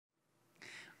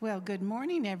Well, good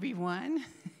morning, everyone.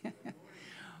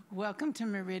 Welcome to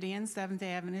Meridian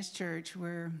Seventh-day Adventist Church,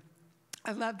 where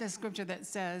I love the scripture that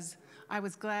says, I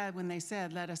was glad when they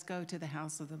said, let us go to the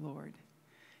house of the Lord,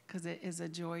 because it is a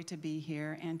joy to be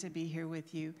here and to be here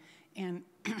with you. And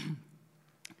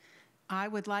I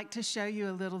would like to show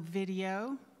you a little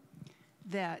video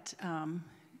that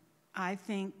I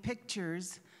think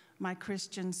pictures my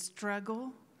Christian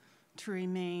struggle to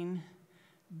remain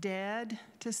dead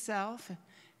to self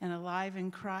and alive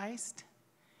in Christ.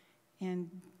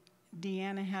 And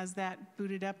Deanna has that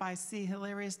booted up. I see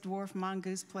hilarious dwarf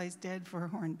mongoose plays dead for a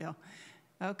hornbill.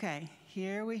 Okay,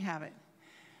 here we have it.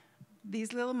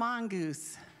 These little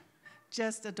mongoose,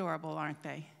 just adorable, aren't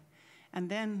they? And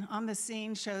then on the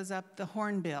scene shows up the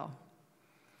hornbill.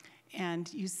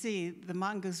 And you see the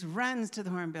mongoose runs to the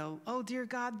hornbill. Oh, dear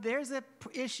God, there's an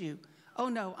issue. Oh,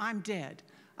 no, I'm dead.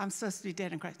 I'm supposed to be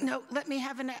dead in Christ. No, let me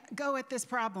have a go at this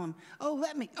problem.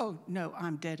 Oh, no,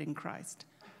 I'm dead in Christ.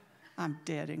 I'm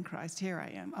dead in Christ. Here I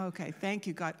am. Okay, thank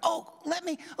you, God. Oh,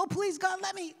 please, God,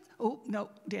 let me. Oh, no,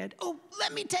 dead. Oh,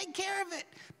 let me take care of it.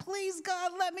 Please,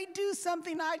 God, let me do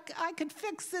something. I could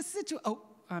fix this situation. Oh,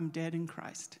 I'm dead in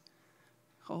Christ.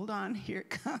 Hold on, here it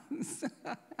comes.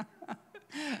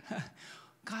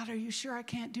 God, are you sure I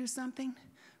can't do something?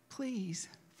 Please,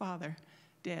 Father,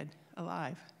 dead,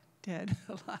 alive. Dead,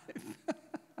 alive.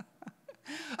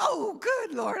 Oh,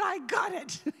 good Lord, I got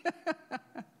it.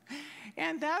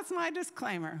 And that's my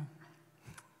disclaimer,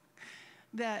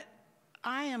 that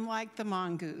I am like the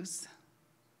mongoose.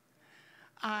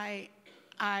 I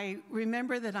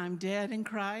remember that I'm dead in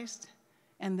Christ,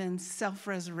 and then self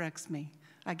resurrects me.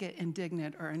 I get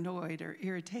indignant or annoyed or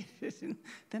irritated, and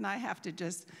then I have to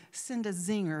just send a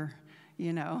zinger,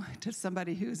 to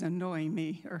somebody who's annoying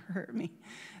me or hurt me.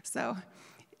 So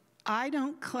I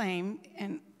don't claim,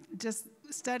 and just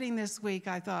studying this week,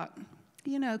 I thought,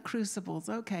 crucibles,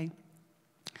 okay.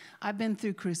 I've been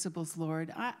through crucibles,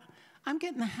 Lord. I'm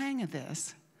getting the hang of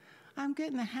this. I'm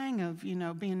getting the hang of,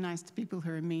 being nice to people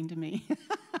who are mean to me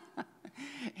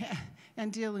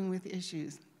and dealing with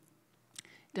issues.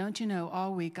 Don't you know,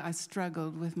 all week I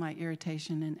struggled with my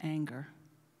irritation and anger.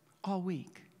 All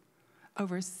week.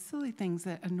 Over silly things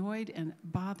that annoyed and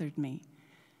bothered me.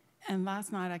 And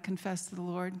last night I confessed to the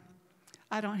Lord,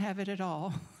 I don't have it at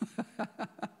all.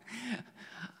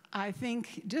 I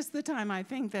think, just the time I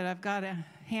think that I've got a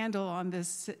handle on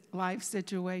this life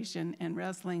situation and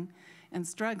wrestling and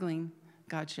struggling,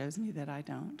 God shows me that I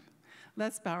don't.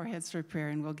 Let's bow our heads for prayer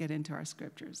and we'll get into our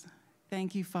scriptures.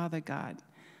 Thank you, Father God,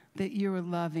 that you are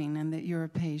loving and that you are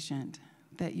patient,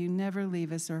 that you never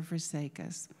leave us or forsake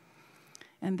us,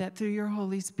 and that through your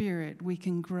Holy Spirit we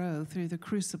can grow through the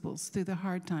crucibles, through the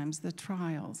hard times, the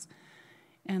trials.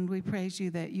 And we praise you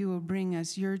that you will bring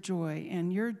us your joy,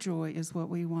 and your joy is what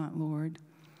we want, Lord.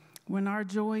 When our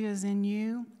joy is in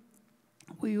you,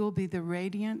 we will be the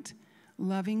radiant,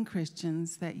 loving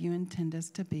Christians that you intend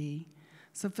us to be.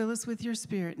 So fill us with your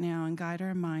Spirit now and guide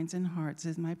our minds and hearts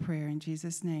is my prayer. In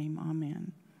Jesus' name,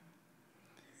 amen.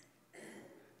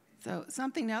 So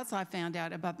something else I found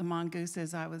out about the mongoose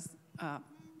as I was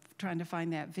trying to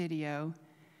find that video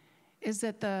is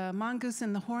that the mongoose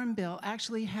and the hornbill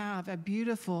actually have a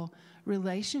beautiful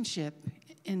relationship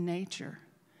in nature.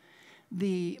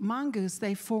 The mongoose,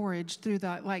 they forage through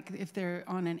like if they're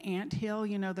on an ant hill,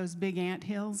 those big ant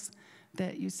hills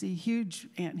that you see, huge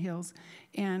ant hills,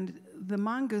 and the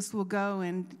mongoose will go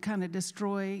and kind of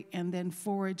destroy and then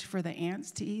forage for the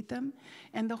ants to eat them.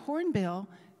 And the hornbill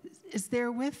is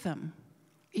there with them,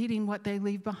 eating what they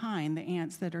leave behind, the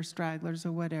ants that are stragglers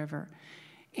or whatever.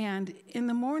 And in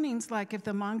the mornings, like if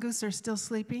the mongoose are still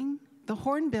sleeping, the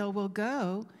hornbill will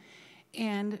go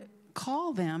and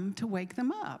call them to wake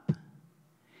them up.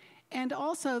 And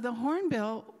also the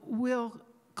hornbill will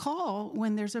call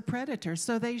when there's a predator.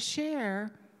 So they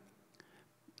share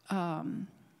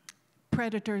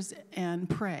predators and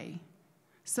prey.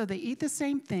 So they eat the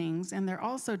same things, and they're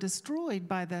also destroyed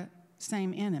by the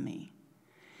same enemy.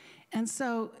 And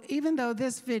so even though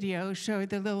this video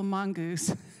showed the little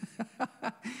mongoose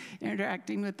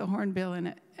interacting with the hornbill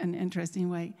in an interesting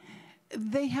way,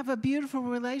 they have a beautiful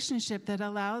relationship that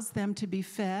allows them to be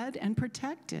fed and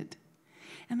protected.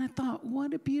 And I thought,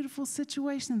 what a beautiful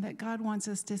situation that God wants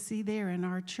us to see there in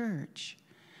our church,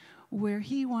 where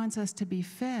he wants us to be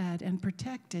fed and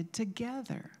protected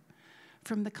together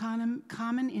from the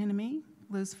common enemy,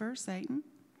 Lucifer, Satan,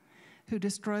 who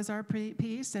destroys our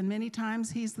peace, and many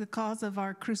times he's the cause of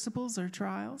our crucibles or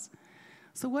trials.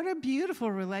 So what a beautiful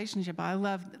relationship. I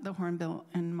love the hornbill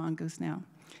and mongoose now,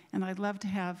 and I'd love to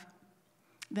have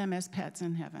them as pets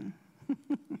in heaven,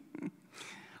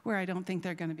 where I don't think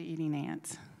they're going to be eating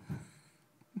ants.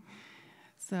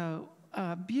 So,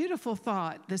 beautiful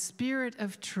thought, the Spirit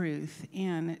of truth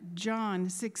in John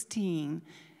 16.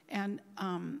 And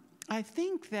I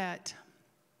think that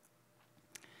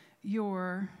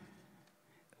we're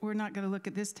not going to look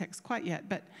at this text quite yet,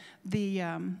 but the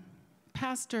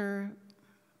Pastor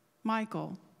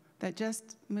Michael that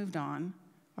just moved on,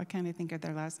 why can't I think of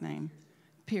their last name?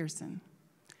 Pearson.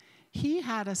 He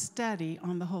had a study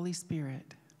on the Holy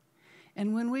Spirit.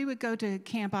 And when we would go to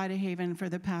Camp Ida Haven for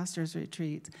the pastor's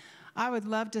retreats, I would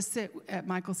love to sit at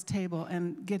Michael's table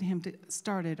and get him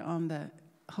started on the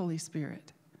Holy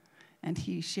Spirit. And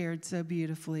he shared so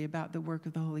beautifully about the work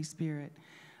of the Holy Spirit.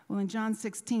 Well, in John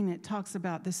 16, it talks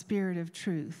about the Spirit of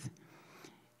truth.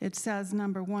 It says,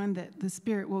 number 1, that the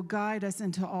Spirit will guide us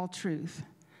into all truth.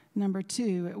 Number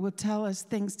 2, it will tell us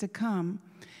things to come.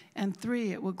 And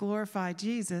 3, it will glorify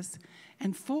Jesus.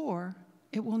 And 4,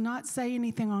 it will not say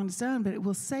anything on its own, but it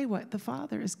will say what the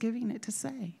Father is giving it to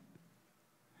say.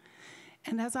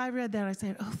 And as I read that, I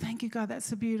said, oh, thank you, God, that's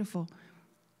so beautiful.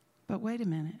 But wait a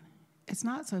minute, it's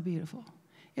not so beautiful.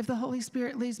 If the Holy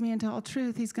Spirit leads me into all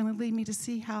truth, he's going to lead me to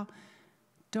see how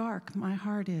dark my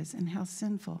heart is and how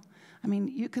sinful. I mean,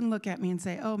 you can look at me and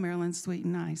say, oh, Marilyn's sweet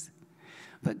and nice.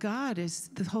 But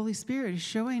the Holy Spirit is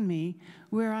showing me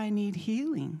where I need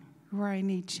healing, where I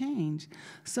need change.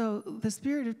 So the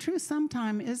Spirit of truth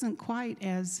sometimes isn't quite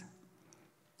as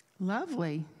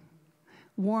lovely,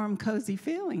 warm, cozy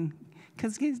feeling,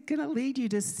 because he's going to lead you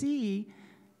to see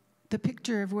the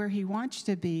picture of where he wants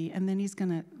you to be, and then he's going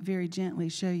to very gently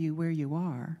show you where you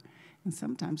are. And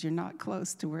sometimes you're not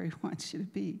close to where he wants you to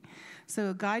be. So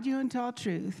he'll guide you into all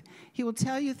truth. He will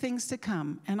tell you things to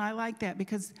come. And I like that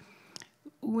because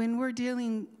when we're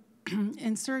dealing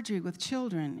in surgery with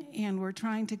children and we're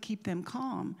trying to keep them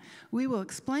calm, we will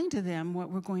explain to them what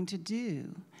we're going to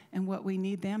do and what we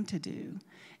need them to do.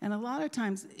 And a lot of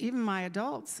times, even my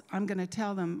adults, I'm going to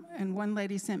tell them, and one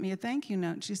lady sent me a thank you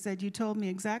note. She said, you told me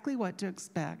exactly what to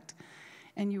expect,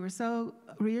 and you were so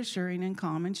reassuring and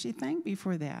calm, and she thanked me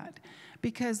for that.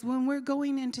 Because when we're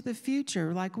going into the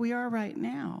future, like we are right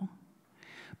now,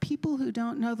 people who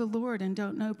don't know the Lord and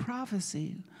don't know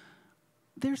prophecy,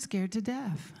 they're scared to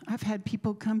death. I've had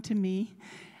people come to me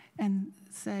and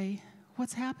say,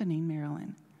 what's happening,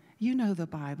 Marilyn? You know the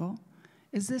Bible.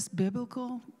 Is this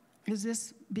biblical? Is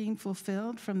this being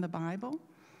fulfilled from the Bible?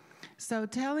 So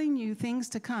telling you things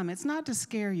to come, it's not to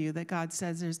scare you that God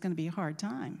says there's going to be a hard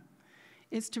time.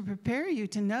 It's to prepare you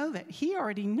to know that he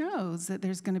already knows that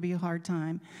there's going to be a hard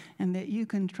time and that you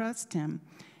can trust him.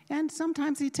 And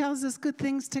sometimes he tells us good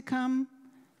things to come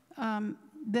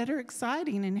that are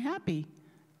exciting and happy.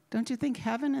 Don't you think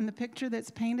heaven and the picture that's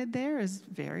painted there is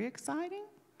very exciting?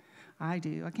 I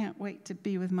do. I can't wait to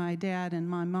be with my dad and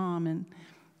my mom and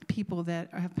people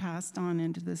that have passed on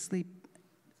into the sleep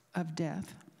of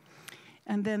death.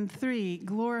 And then 3,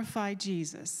 glorify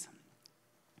Jesus.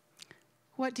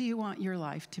 What do you want your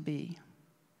life to be?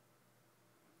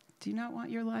 Do you not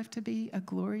want your life to be a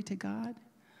glory to God?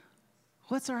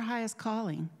 What's our highest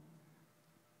calling?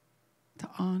 To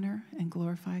honor and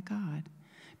glorify God.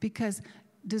 Because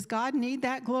does God need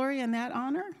that glory and that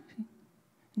honor?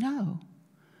 No.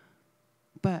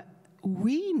 But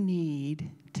we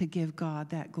need to give God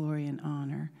that glory and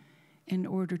honor in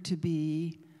order to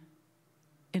be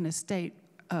in a state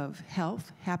of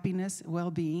health, happiness,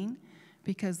 well-being.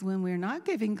 Because when we're not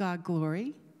giving God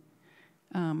glory,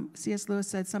 C.S. Lewis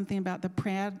said something about the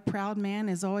proud man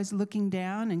is always looking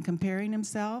down and comparing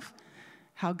himself,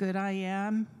 how good I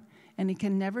am, and he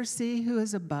can never see who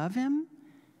is above him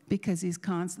because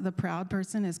the proud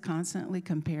person is constantly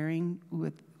comparing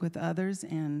with others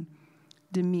and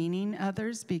demeaning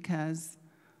others because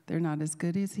they're not as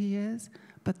good as he is,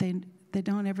 but they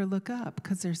don't ever look up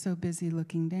because they're so busy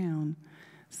looking down.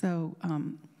 So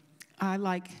I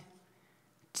like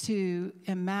to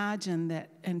imagine that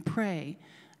and pray,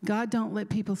 God, don't let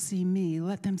people see me,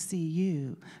 let them see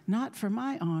you, not for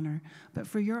my honor, but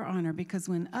for your honor, because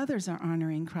when others are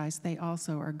honoring Christ, they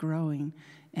also are growing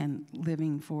and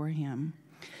living for him.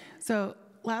 So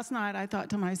last night I thought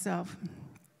to myself,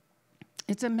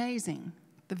 it's amazing.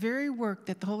 The very work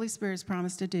that the Holy Spirit has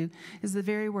promised to do is the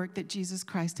very work that Jesus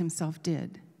Christ himself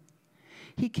did.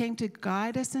 He came to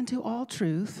guide us into all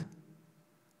truth,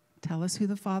 tell us who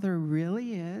the Father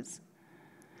really is,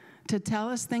 to tell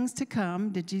us things to come.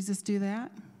 Did Jesus do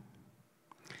that?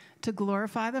 To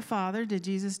glorify the Father. Did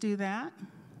Jesus do that?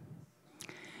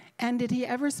 And did he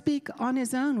ever speak on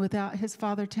his own without his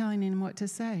Father telling him what to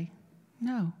say?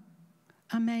 No.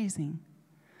 Amazing.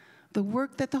 The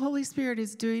work that the Holy Spirit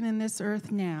is doing in this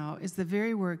earth now is the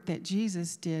very work that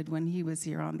Jesus did when he was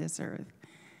here on this earth.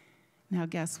 Now,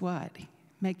 guess what?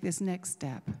 Make this next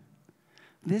step.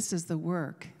 This is the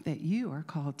work that you are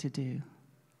called to do.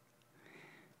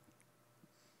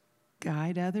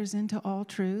 Guide others into all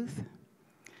truth.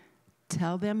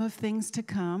 Tell them of things to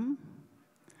come.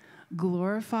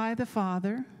 Glorify the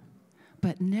Father,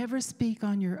 but never speak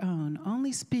on your own.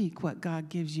 Only speak what God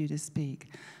gives you to speak.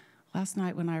 Last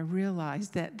night when I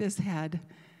realized that this had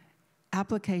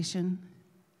application,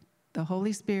 the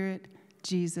Holy Spirit,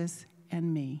 Jesus,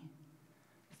 and me,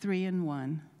 3 in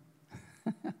 1.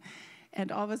 And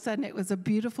all of a sudden, it was a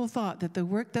beautiful thought that the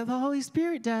work that the Holy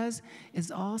Spirit does is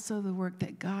also the work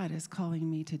that God is calling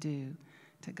me to do,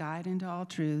 to guide into all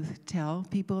truth, tell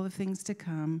people of things to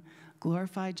come,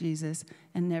 glorify Jesus,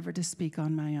 and never to speak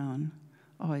on my own,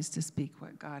 always to speak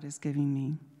what God is giving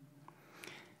me.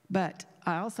 But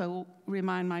I also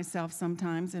remind myself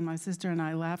sometimes, and my sister and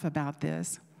I laugh about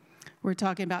this, we're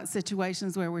talking about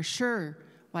situations where we're sure,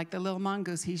 like the little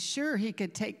mongoose, he's sure he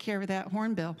could take care of that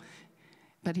hornbill,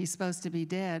 but he's supposed to be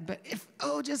dead. But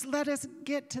just let us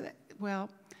get to that. Well,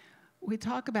 we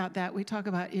talk about that. We talk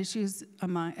about issues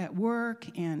at work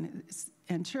and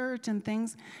church and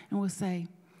things, and we'll say,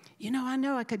 I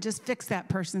know I could just fix that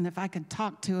person if I could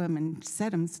talk to him and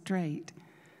set him straight.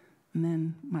 And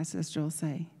then my sister will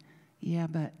say, yeah,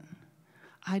 but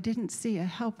I didn't see a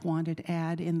help wanted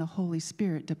ad in the Holy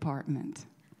Spirit department.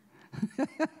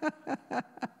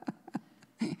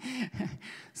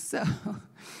 So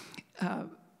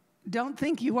don't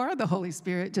think you are the Holy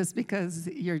Spirit just because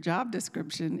your job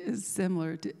description is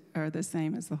similar to or the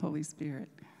same as the Holy Spirit.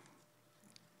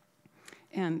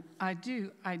 And I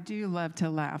do love to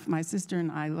laugh. My sister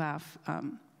and I laugh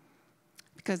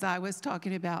because I was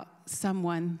talking about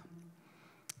someone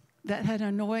that had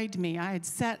annoyed me. I had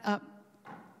set up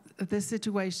this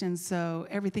situation so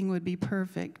everything would be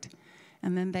perfect.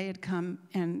 And then they had come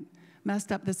and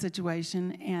messed up the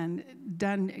situation and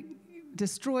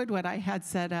destroyed what I had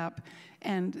set up.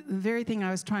 And the very thing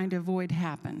I was trying to avoid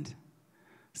happened.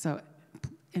 So,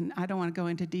 and I don't want to go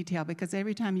into detail because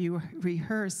every time you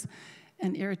rehearse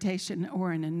an irritation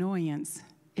or an annoyance,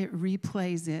 it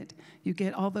replays it. You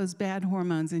get all those bad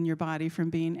hormones in your body from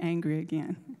being angry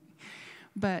again.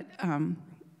 But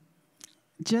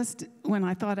just when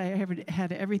I thought I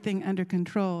had everything under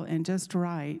control and just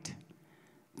right,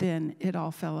 then it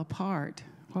all fell apart.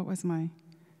 What was my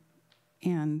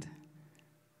end?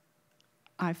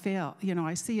 I fail.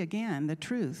 I see again the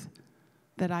truth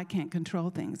that I can't control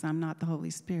things. I'm not the Holy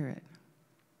Spirit.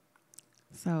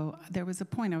 So there was a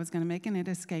point I was going to make, and it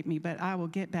escaped me, but I will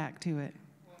get back to it.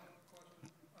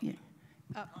 Yeah. Do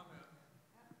we have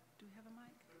a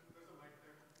mic? There's a mic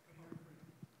there.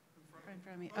 Right in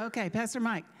front of me. Okay, Pastor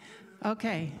Mike.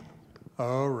 Okay.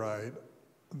 All right.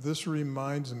 This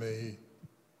reminds me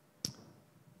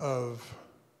of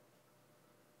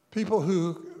people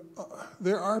who,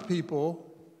 there are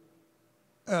people,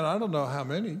 and I don't know how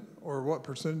many or what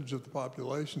percentage of the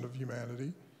population of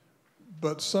humanity,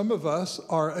 but some of us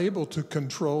are able to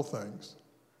control things.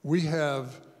 We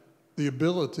have the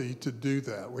ability to do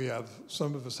that.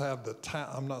 Some of us have the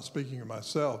talent. I'm not speaking of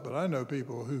myself, but I know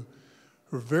people who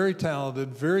are very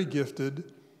talented, very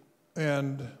gifted,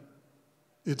 and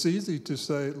it's easy to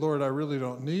say, Lord, I really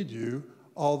don't need you,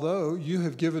 although you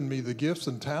have given me the gifts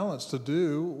and talents to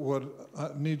do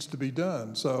what needs to be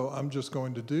done, so I'm just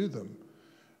going to do them.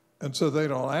 And so they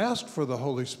don't ask for the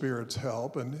Holy Spirit's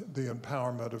help and the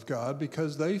empowerment of God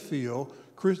because they feel,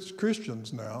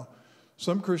 Christians now,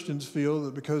 some Christians feel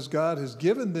that because God has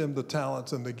given them the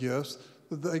talents and the gifts,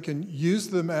 that they can use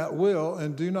them at will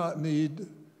and do not need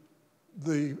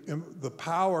the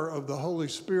power of the Holy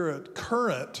Spirit,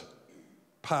 current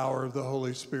power of the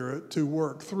Holy Spirit, to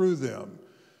work through them.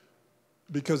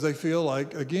 Because they feel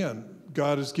like, again,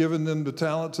 God has given them the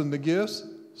talents and the gifts,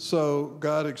 so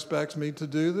God expects me to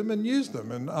do them and use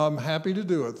them, and I'm happy to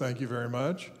do it, thank you very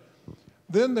much.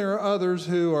 Then there are others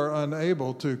who are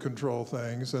unable to control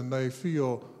things, and they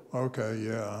feel, okay,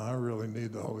 yeah, I really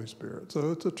need the Holy Spirit.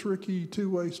 So it's a tricky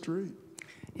two-way street.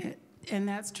 And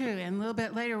that's true. And a little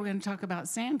bit later, we're going to talk about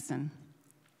Samson.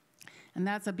 And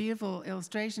that's a beautiful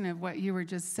illustration of what you were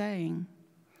just saying.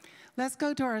 Let's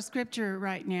go to our scripture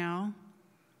right now,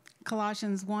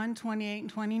 Colossians 1:28 and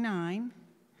 29.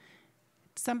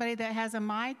 Somebody that has a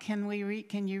mic, can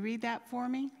you read that for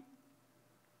me?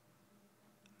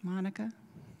 Monica?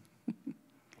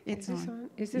 Is this on?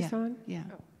 Is this on? Yeah.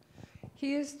 Oh.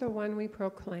 He is the one we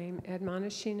proclaim,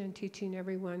 admonishing and teaching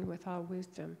everyone with all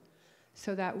wisdom,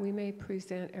 so that we may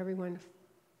present everyone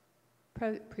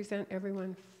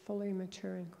fully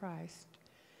mature in Christ.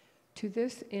 To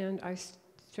this end, I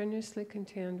strenuously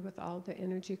contend with all the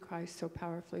energy Christ so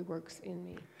powerfully works in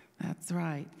me. That's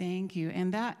right. Thank you.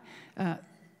 And that,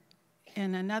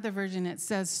 in another version it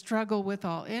says struggle with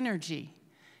all energy.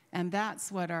 And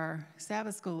that's what our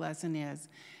Sabbath school lesson is.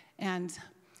 And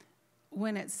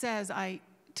when it says,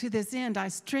 to this end, I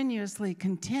strenuously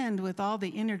contend with all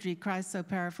the energy Christ so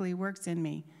powerfully works in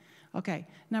me. Okay,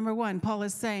 number one, Paul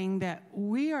is saying that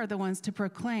we are the ones to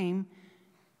proclaim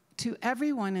to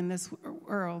everyone in this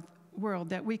world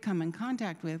that we come in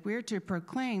contact with. We're to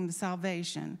proclaim the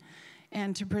salvation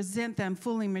and to present them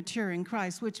fully mature in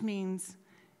Christ, which means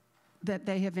that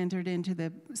they have entered into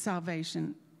the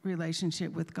salvation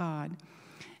relationship with God.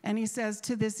 And he says,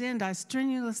 to this end, I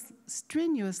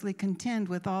strenuously contend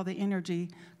with all the energy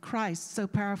Christ so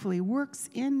powerfully works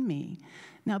in me.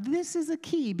 Now, this is a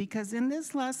key, because in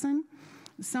this lesson,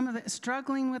 some of the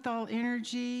struggling with all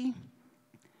energy,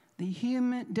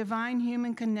 the divine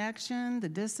human connection, the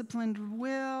disciplined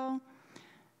will,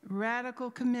 radical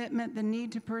commitment, the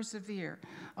need to persevere.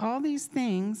 All these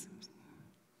things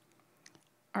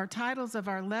are titles of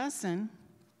our lesson,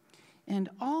 and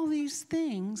all these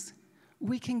things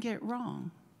we can get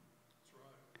wrong. That's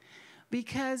right.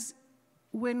 Because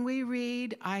when we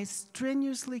read, I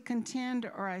strenuously contend,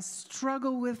 or I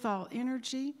struggle with all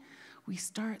energy, we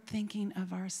start thinking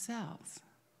of ourselves.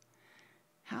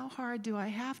 How hard do I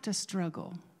have to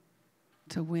struggle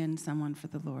to win someone for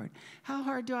the Lord? How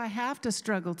hard do I have to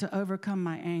struggle to overcome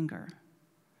my anger?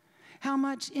 How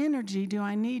much energy do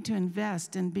I need to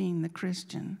invest in being the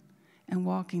Christian and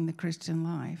walking the Christian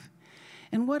life?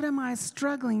 And what am I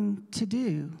struggling to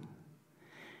do?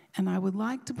 And I would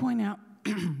like to point out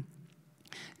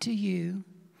to you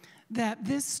that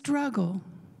this struggle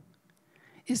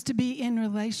is to be in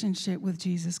relationship with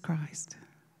Jesus Christ.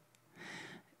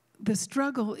 The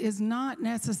struggle is not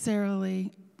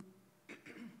necessarily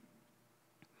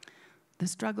the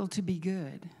struggle to be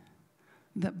good,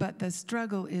 but the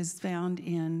struggle is found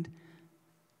in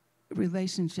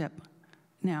relationship.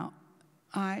 Now,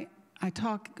 I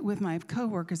talk with my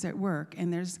coworkers at work,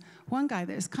 and there's one guy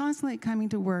that is constantly coming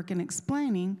to work and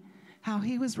explaining how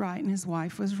he was right and his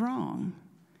wife was wrong.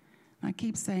 I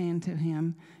keep saying to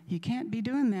him, you can't be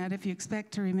doing that if you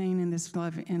expect to remain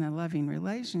in a loving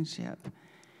relationship.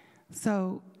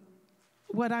 So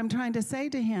what I'm trying to say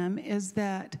to him is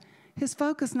that his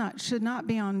focus should not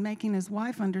be on making his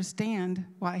wife understand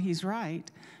why he's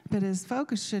right, but his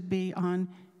focus should be on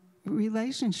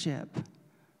relationship.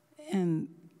 And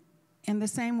in the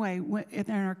same way, in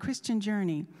our Christian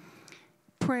journey,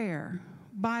 prayer,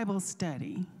 Bible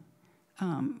study,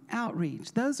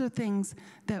 outreach, those are things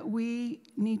that we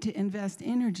need to invest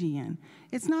energy in.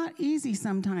 It's not easy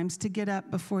sometimes to get up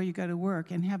before you go to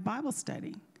work and have Bible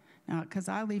study, because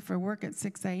I leave for work at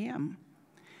 6 a.m.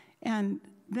 And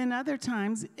then other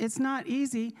times, it's not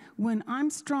easy when I'm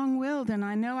strong-willed and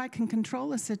I know I can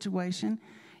control a situation.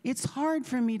 It's hard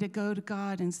for me to go to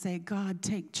God and say, God,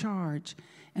 take charge.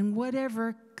 And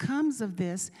whatever comes of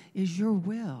this is your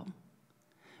will.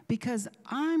 Because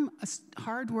I'm a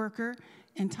hard worker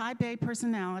and type A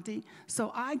personality,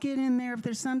 so I get in there. If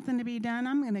there's something to be done,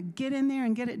 I'm going to get in there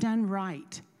and get it done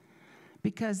right.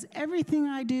 Because everything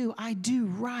I do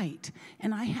right.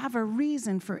 And I have a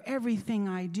reason for everything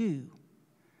I do.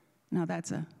 Now,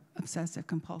 that's an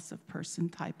obsessive-compulsive person,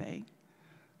 type A.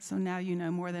 So now you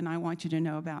know more than I want you to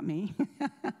know about me.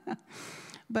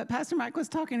 But Pastor Mike was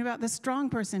talking about the strong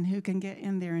person who can get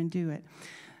in there and do it.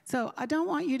 So I don't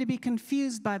want you to be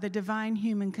confused by the divine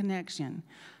human connection.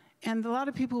 And a lot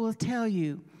of people will tell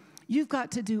you, you've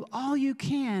got to do all you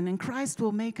can, and Christ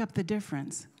will make up the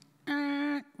difference.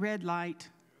 Red light.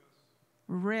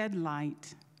 Red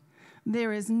light.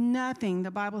 There is nothing,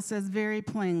 the Bible says very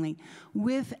plainly,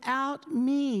 without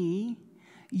me,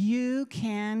 you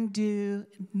can do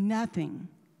nothing.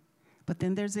 But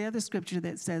then there's the other scripture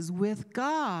that says, with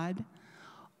God,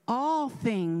 all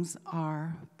things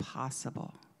are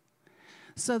possible.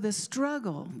 So the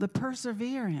struggle, the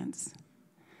perseverance,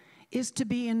 is to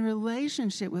be in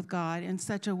relationship with God in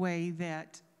such a way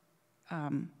that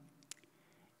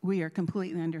we are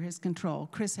completely under his control.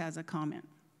 Chris has a comment.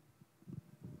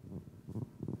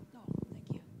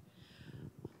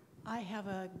 I have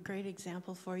a great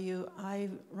example for you.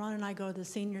 Ron and I go to the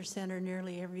senior center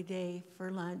nearly every day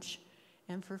for lunch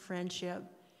and for friendship.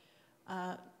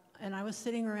 And I was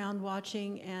sitting around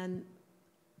watching, and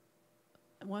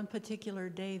one particular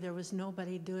day there was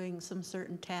nobody doing some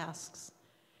certain tasks.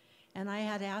 And I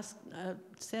had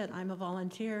said, I'm a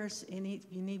volunteer, you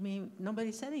need me?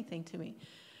 Nobody said anything to me.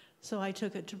 So I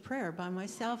took it to prayer by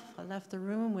myself. I left the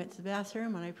room, went to the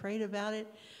bathroom, and I prayed about it.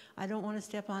 I don't want to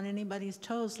step on anybody's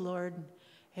toes, Lord.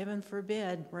 Heaven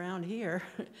forbid, around here,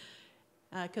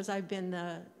 because I've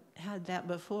had that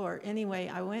before. Anyway,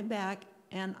 I went back,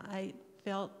 and I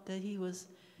felt that he was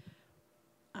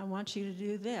I want you to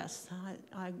do this.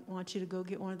 I want you to go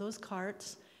get one of those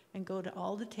carts and go to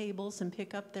all the tables and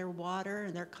pick up their water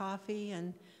and their coffee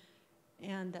and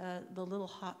the little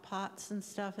hot pots and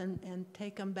stuff and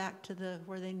take them back to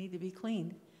where they need to be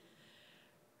cleaned.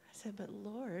 I said, but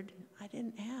Lord, I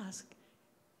didn't ask.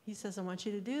 He says, I want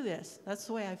you to do this. That's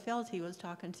the way I felt he was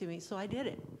talking to me, so I did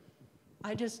it.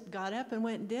 I just got up and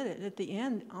went and did it. At the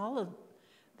end, all of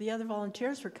the other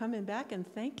volunteers were coming back and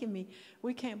thanking me.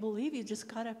 We can't believe you just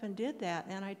got up and did that.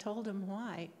 And I told them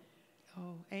why.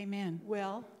 Oh, amen.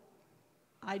 Well,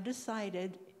 I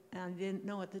decided, and I didn't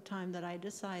know at the time that I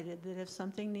decided that if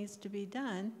something needs to be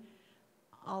done,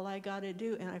 all I got to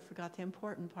do, and I forgot the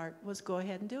important part, was go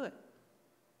ahead and do it.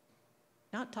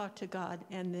 Not talk to God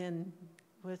and then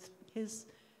with his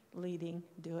leading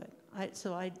do it.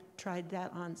 So I tried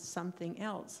that on something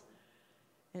else,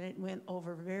 and it went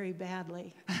over very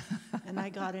badly, and I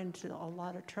got into a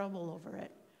lot of trouble over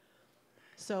it.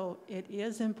 So it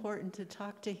is important to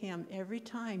talk to him every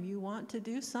time you want to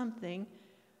do something,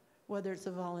 whether it's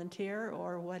a volunteer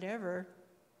or whatever.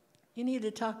 You need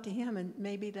to talk to him, and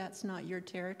maybe that's not your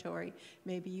territory.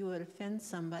 Maybe you would offend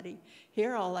somebody.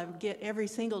 Here, all I would get every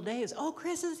single day is, oh,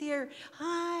 Chris is here,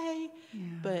 hi. Yeah.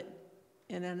 But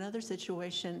in another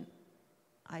situation,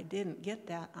 I didn't get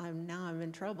that. Now I'm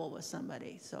in trouble with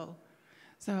somebody. So,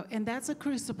 and that's a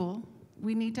crucible.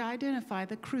 We need to identify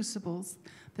the crucibles,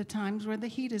 the times where the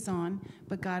heat is on,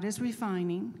 but God is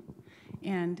refining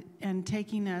and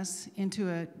taking us into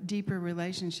a deeper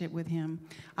relationship with him.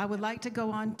 I would like to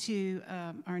go on to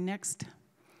our next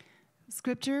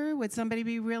scripture. Would somebody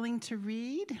be willing to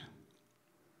read?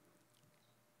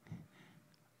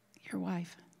 Your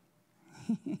wife.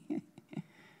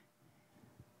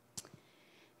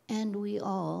 And we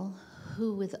all,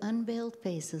 who with unveiled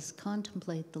faces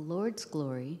contemplate the Lord's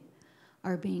glory,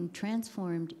 are being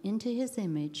transformed into his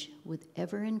image with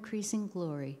ever-increasing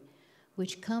glory,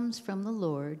 which comes from the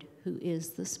Lord, who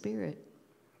is the Spirit.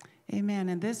 Amen.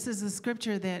 And this is a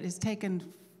scripture that is taken,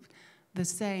 the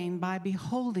saying, by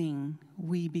beholding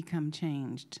we become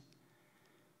changed.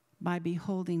 By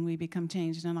beholding we become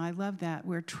changed. And I love that.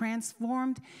 We're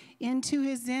transformed into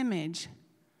his image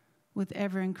with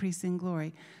ever-increasing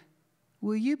glory.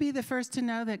 Will you be the first to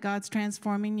know that God's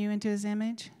transforming you into his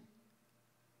image?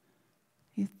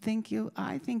 I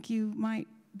think you might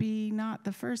be not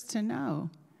the first to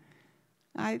know.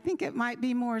 I think it might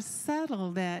be more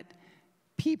subtle that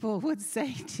people would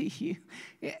say to you.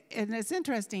 And it's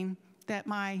interesting that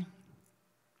my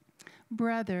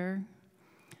brother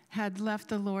had left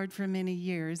the Lord for many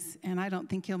years, and I don't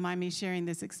think he'll mind me sharing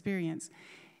this experience.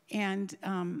 And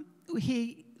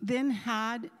he then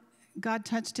God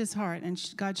touched his heart, and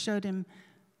God showed him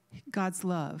God's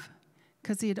love,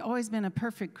 because he had always been a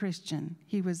perfect Christian.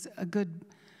 He was a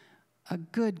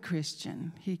good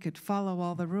Christian. He could follow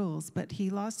all the rules, but he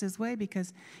lost his way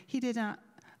because he did not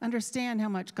understand how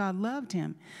much God loved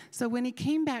him. So when he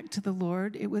came back to the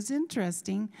Lord, it was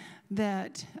interesting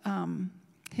that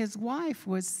his wife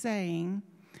was saying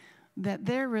that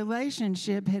their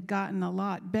relationship had gotten a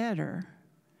lot better.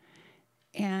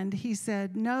 And he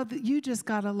said, no, that you just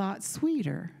got a lot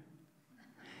sweeter.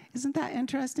 Isn't that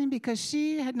interesting? Because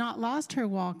she had not lost her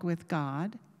walk with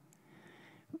God.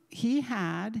 He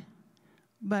had.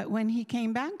 But when he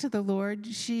came back to the Lord,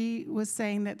 she was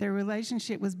saying that their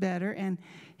relationship was better. And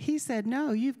he said,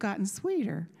 no, you've gotten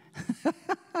sweeter.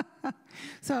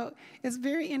 So it's a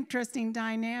very interesting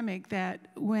dynamic that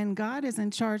when God is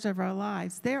in charge of our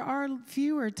lives, there are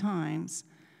fewer times.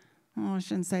 Oh, I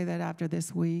shouldn't say that after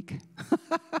this week.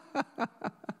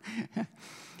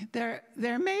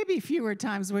 There may be fewer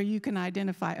times where you can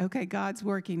identify, okay, God's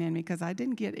working in me because I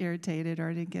didn't get irritated or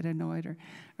I didn't get annoyed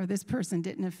or this person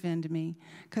didn't offend me.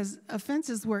 Because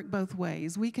offenses work both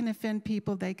ways. We can offend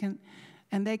people, they can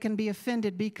be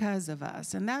offended because of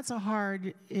us. And that's a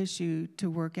hard issue to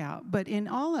work out. But in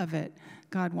all of it,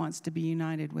 God wants to be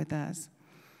united with us.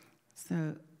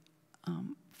 So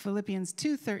Philippians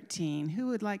 2:13, who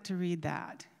would like to read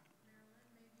that?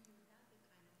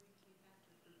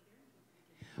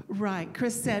 Right.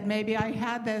 Chris said, maybe I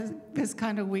had this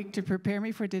kind of week to prepare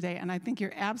me for today, and I think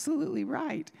you're absolutely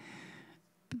right.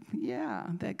 Yeah,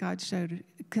 that God showed.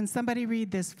 Can somebody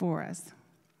read this for us?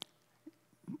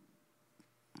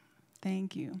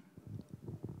 Thank you.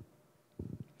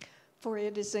 For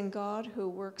it is in God who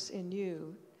works in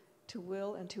you to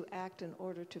will and to act in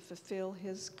order to fulfill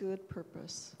his good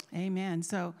purpose. Amen.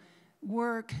 So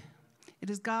it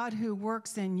is God who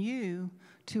works in you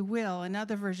to will.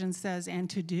 Another version says, and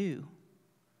to do.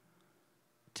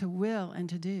 To will and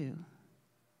to do.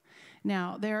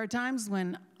 Now, there are times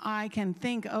when I can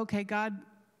think, okay, God,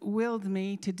 willed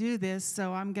me to do this,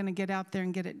 so I'm going to get out there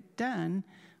and get it done.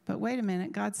 But wait a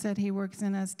minute, God said he works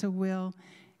in us to will,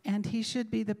 and he should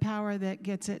be the power that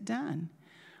gets it done.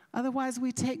 Otherwise,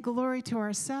 we take glory to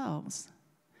ourselves.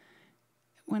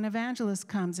 When evangelist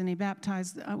comes and he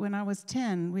baptized, when I was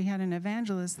 10, we had an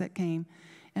evangelist that came,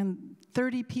 and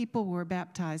 30 people were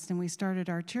baptized, and we started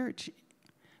our church.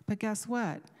 But guess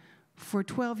what? For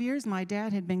 12 years, my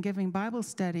dad had been giving Bible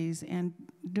studies and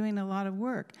doing a lot of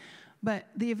work. But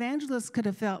the evangelist could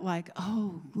have felt like,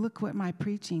 oh, look what my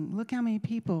preaching, look how many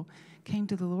people came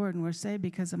to the Lord and were saved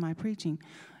because of my preaching.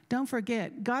 Don't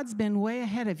forget, God's been way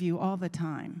ahead of you all the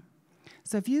time.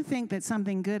 So if you think that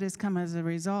something good has come as a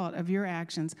result of your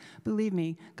actions, believe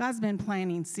me, God's been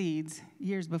planting seeds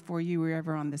years before you were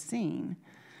ever on the scene.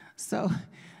 So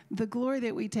the glory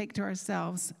that we take to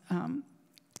ourselves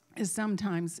is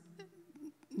sometimes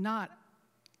not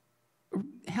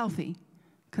healthy,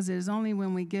 because it is only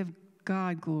when we give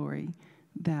God glory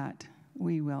that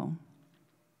we will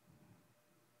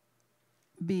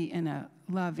be in a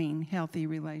loving, healthy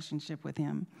relationship with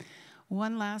him.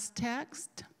 One last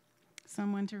text.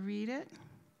 Someone to read it.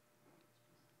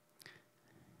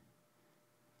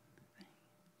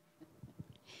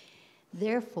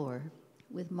 Therefore,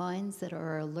 with minds that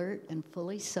are alert and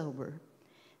fully sober,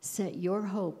 set your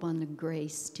hope on the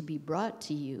grace to be brought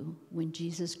to you when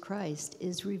Jesus Christ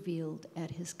is revealed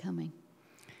at his coming.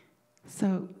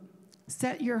 So,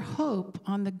 set your hope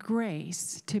on the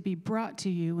grace to be brought to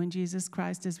you when Jesus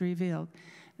Christ is revealed.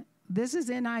 This is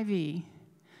NIV.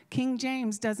 King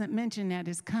James doesn't mention that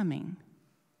his coming.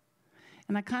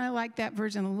 And I kind of like that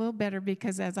version a little better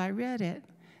because as I read it,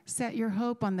 set your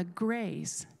hope on the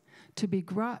grace to be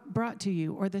brought to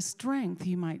you, or the strength,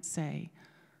 you might say,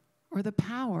 or the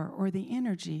power or the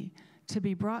energy to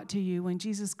be brought to you when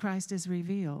Jesus Christ is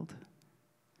revealed.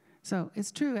 So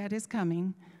it's true at his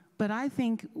coming, but I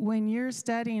think when you're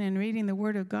studying and reading the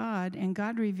Word of God and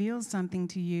God reveals something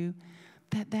to you,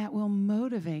 that will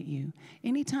motivate you.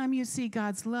 Anytime you see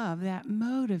God's love, that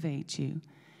motivates you.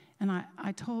 And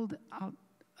I told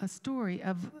a story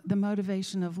of the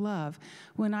motivation of love.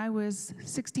 When I was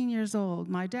 16 years old,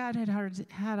 my dad had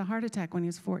a heart attack when he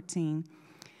was 14.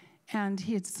 And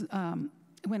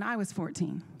when I was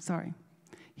 14, sorry.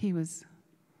 I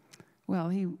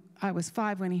was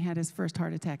 5 when he had his first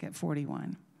heart attack at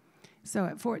 41. So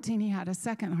at 14, he had a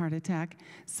second heart attack.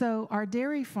 So our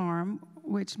dairy farm,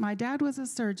 which my dad was a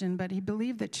surgeon, but he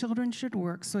believed that children should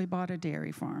work, so he bought a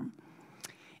dairy farm.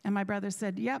 And my brother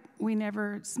said, yep, we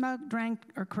never smoked, drank,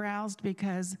 or caroused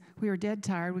because we were dead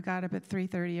tired. We got up at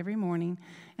 3:30 every morning,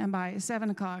 and by 7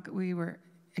 o'clock, we were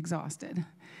exhausted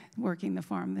working the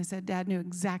farm. They said Dad knew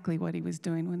exactly what he was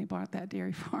doing when he bought that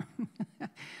dairy farm.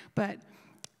 But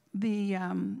the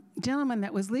gentleman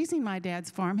that was leasing my dad's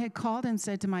farm had called and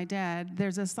said to my dad,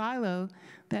 there's a silo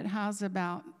that has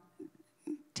about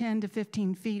 10 to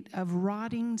 15 feet of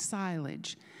rotting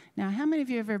silage. Now, how many of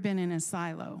you have ever been in a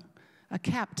silo, a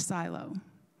capped silo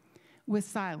with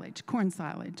silage, corn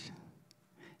silage?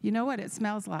 You know what it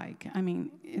smells like. I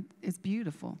mean, it's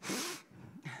beautiful.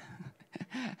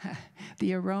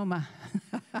 The aroma.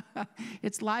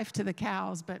 It's life to the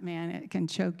cows, but man, it can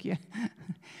choke you.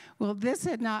 Well, this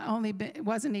had not only been, it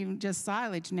wasn't even just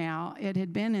silage now. It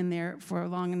had been in there for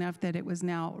long enough that it was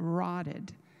now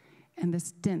rotted, and the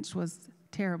stench was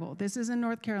terrible. This is in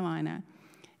North Carolina.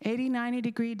 80,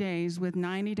 90-degree days with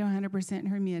 90 to 100%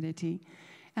 humidity.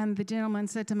 And the gentleman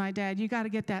said to my dad, you got to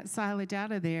get that silage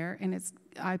out of there. And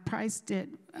I priced it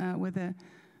with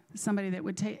somebody that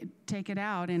would take it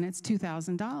out, and it's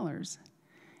 $2,000.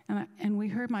 And we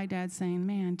heard my dad saying,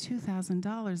 man,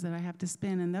 $2,000 that I have to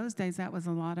spend. In those days, that was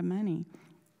a lot of money.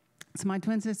 So my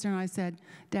twin sister and I said,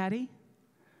 Daddy,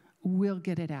 we'll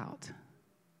get it out.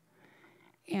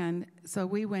 And so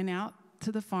we went out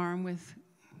to the farm with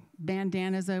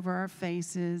bandanas over our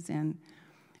faces, and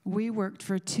we worked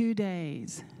for 2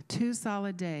 days, 2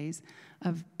 solid days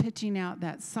of pitching out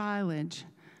that silage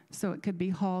so it could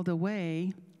be hauled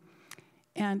away.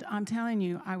 And I'm telling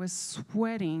you, I was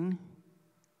sweating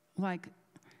like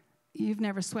you've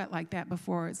never sweat like that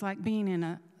before. It's like being in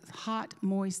a hot,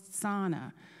 moist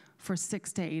sauna for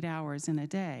 6 to 8 hours in a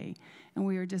day. And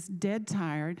we were just dead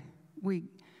tired. We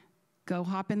go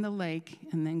hop in the lake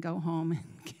and then go home and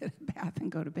get a bath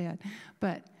and go to bed.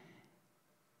 But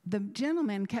the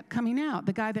gentleman kept coming out.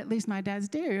 The guy that leased my dad's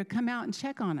dairy would come out and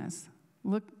check on us.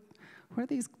 Look, what are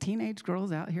these teenage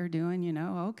girls out here doing? You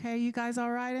know, okay, you guys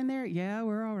all right in there? Yeah,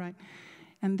 we're all right.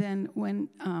 And then when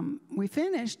we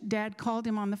finished, Dad called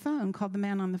the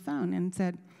man on the phone and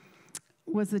said,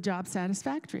 was the job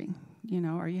satisfactory? You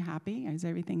know, are you happy? Is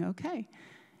everything okay?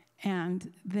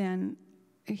 And then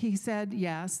he said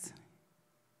yes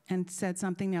and said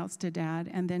something else to Dad,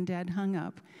 and then Dad hung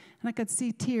up. And I could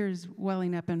see tears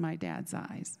welling up in my dad's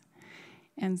eyes.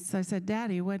 And so I said,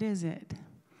 Daddy, what is it?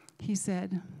 He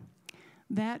said,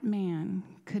 that man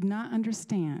could not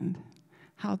understand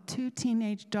how 2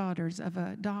 teenage daughters of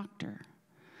a doctor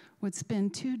would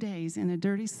spend 2 days in a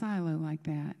dirty silo like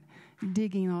that,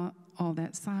 digging all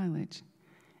that silage.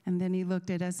 And then he looked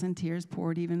at us and tears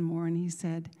poured even more, and he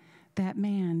said, that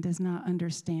man does not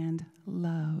understand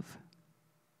love.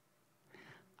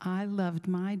 I loved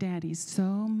my daddy so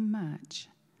much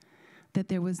that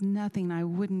there was nothing I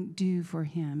wouldn't do for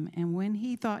him. And when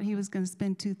he thought he was going to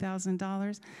spend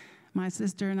 $2,000, my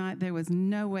sister and I, there was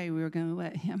no way we were going to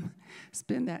let him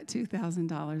spend that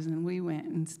 $2,000. And we went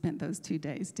and spent those 2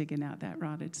 days digging out that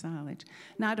rotted silage.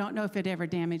 Now, I don't know if it ever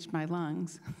damaged my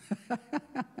lungs.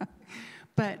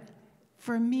 But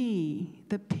for me,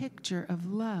 the picture of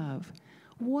love,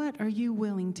 what are you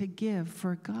willing to give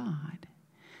for God?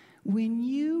 When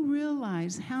you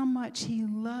realize how much he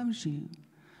loves you,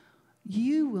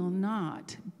 you will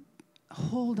not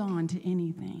hold on to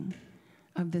anything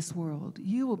of this world.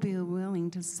 You will be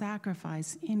willing to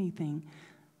sacrifice anything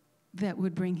that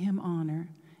would bring him honor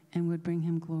and would bring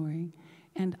him glory.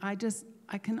 And I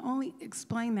can only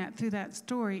explain that through that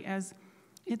story, as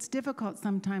it's difficult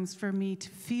sometimes for me to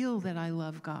feel that I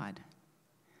love God.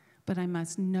 But I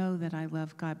must know that I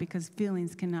love God, because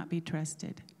feelings cannot be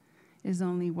trusted. It is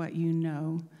only what you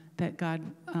know that God,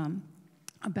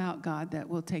 about God, that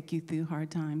will take you through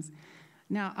hard times.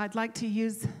 Now, I'd like to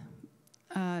use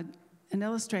an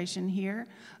illustration here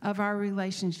of our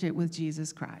relationship with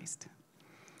Jesus Christ.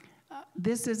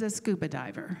 This is a scuba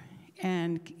diver,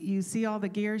 and you see all the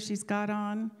gear she's got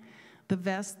on, the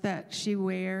vest that she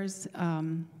wears.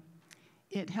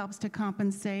 It helps to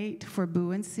compensate for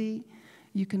buoyancy.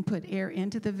 You can put air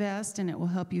into the vest, and it will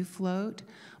help you float.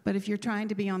 But if you're trying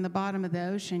to be on the bottom of the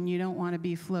ocean, you don't want to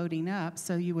be floating up,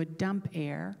 so you would dump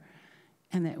air,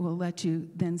 and it will let you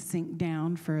then sink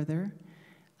down further.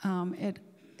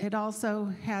 It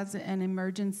also has an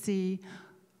emergency,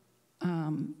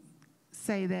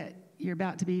 say that you're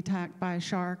about to be attacked by a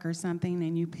shark or something,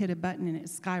 and you hit a button and it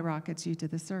skyrockets you to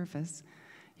the surface.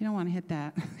 You don't want to hit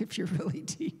that if you're really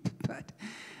deep. But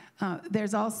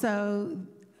there's also,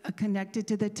 connected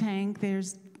to the tank,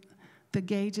 there's the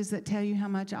gauges that tell you how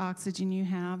much oxygen you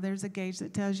have. There's a gauge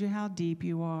that tells you how deep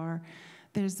you are.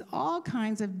 There's all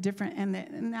kinds of different,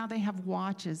 and now they have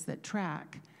watches that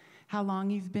track how long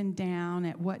you've been down,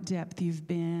 at what depth you've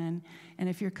been, and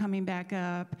if you're coming back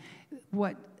up,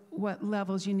 what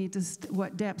levels you need to,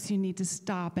 what depths you need to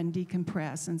stop and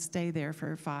decompress and stay there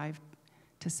for 5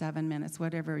 to 7 minutes,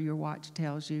 whatever your watch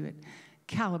tells you. It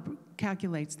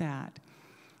calculates that.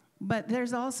 But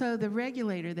there's also the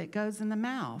regulator that goes in the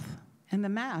mouth and the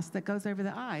mask that goes over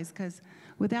the eyes, because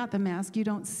without the mask, you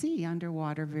don't see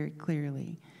underwater very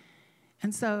clearly.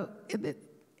 And so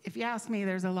if you ask me,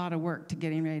 there's a lot of work to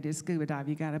getting ready to scuba dive.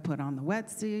 You got to put on the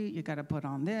wetsuit, you got to put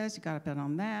on this, you got to put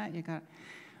on that,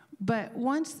 But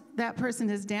once that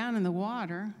person is down in the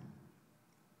water,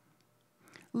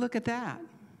 look at that.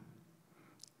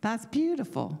 That's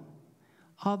beautiful.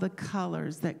 All the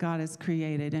colors that God has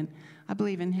created. And I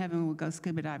believe in heaven we'll go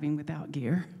scuba diving without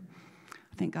gear.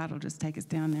 I think God will just take us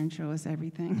down there and show us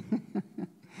everything.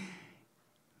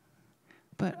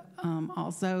 But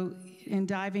also in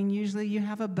diving, usually you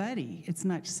have a buddy. It's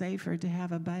much safer to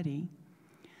have a buddy.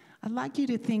 I'd like you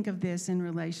to think of this in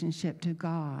relationship to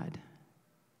God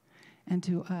and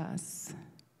to us.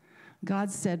 God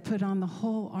said, put on the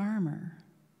whole armor,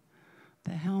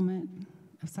 the helmet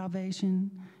of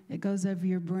salvation. It goes over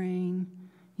your brain.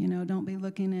 You know, don't be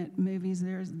looking at movies.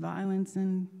 There's violence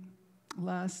and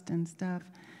lust and stuff.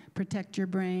 Protect your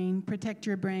brain. Protect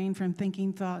your brain from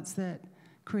thinking thoughts that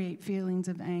create feelings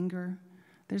of anger.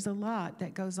 There's a lot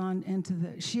that goes on into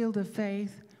the shield of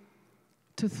faith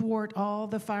to thwart all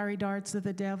the fiery darts of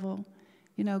the devil.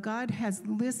 You know, God has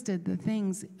listed the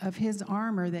things of his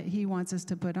armor that he wants us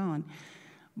to put on.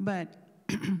 But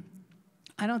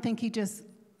I don't think he just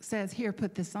says, here,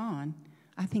 put this on.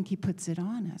 I think he puts it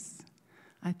on us.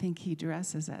 I think he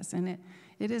dresses us. And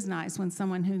it is nice when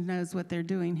someone who knows what they're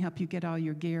doing help you get all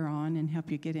your gear on and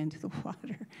help you get into the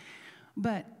water.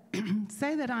 But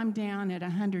say that I'm down at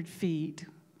 100 feet,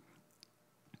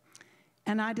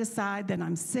 and I decide that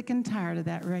I'm sick and tired of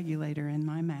that regulator in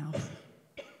my mouth.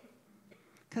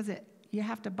 Because you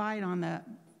have to bite on the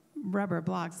rubber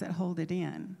blocks that hold it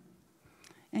in.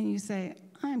 And you say,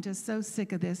 I'm just so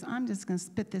sick of this. I'm just going to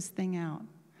spit this thing out.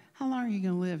 How long are you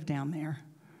going to live down there?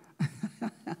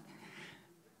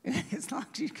 As long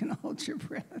as you can hold your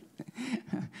breath.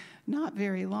 Not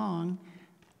very long.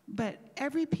 But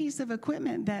every piece of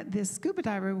equipment that this scuba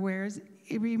diver wears,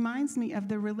 it reminds me of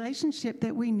the relationship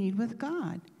that we need with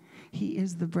God. He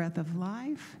is the breath of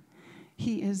life.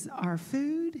 He is our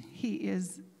food. He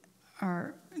is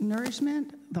our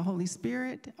nourishment, the Holy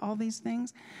Spirit, all these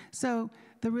things. So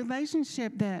the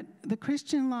relationship that the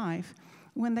Christian life,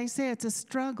 when they say it's a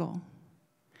struggle,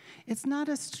 it's not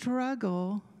a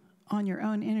struggle on your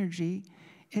own energy.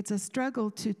 It's a struggle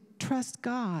to trust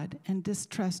God and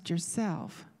distrust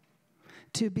yourself,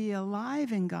 to be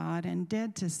alive in God and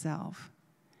dead to self.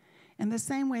 And the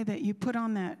same way that you put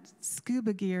on that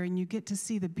scuba gear and you get to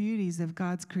see the beauties of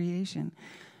God's creation,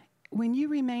 when you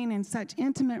remain in such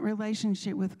intimate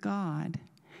relationship with God,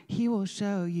 He will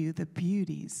show you the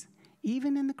beauties,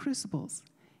 even in the crucibles,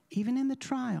 even in the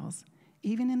trials,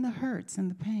 even in the hurts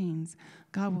and the pains.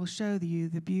 God will show you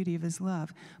the beauty of His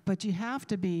love. But you have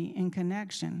to be in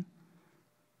connection,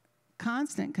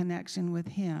 constant connection with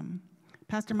Him.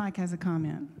 Pastor Mike has a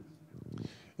comment.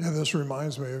 Yeah, this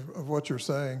reminds me of what you're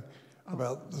saying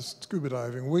about the scuba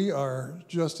diving. We are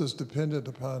just as dependent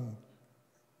upon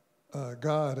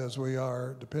God as we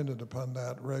are dependent upon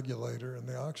that regulator in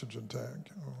the oxygen tank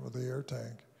or the air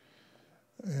tank.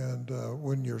 And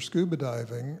when you're scuba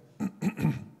diving,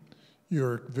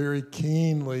 you're very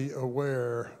keenly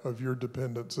aware of your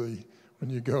dependency when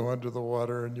you go under the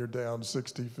water and you're down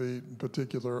 60 feet in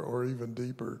particular or even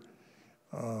deeper.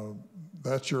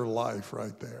 That's your life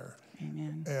right there.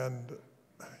 Amen. And,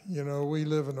 you know, we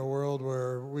live in a world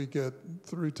where we get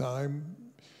through time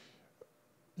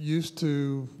used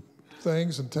to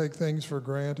things and take things for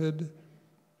granted,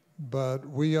 but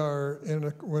we are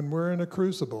when we're in a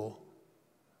crucible,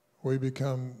 we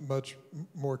become much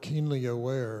more keenly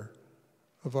aware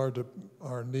of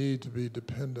our need to be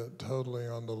dependent totally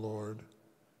on the Lord.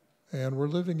 And we're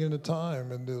living in a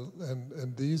time,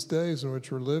 and these days in which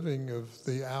we're living, of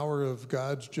the hour of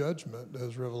God's judgment,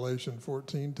 as Revelation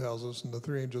 14 tells us in the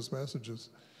three angels'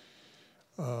 messages.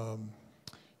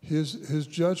 His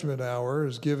judgment hour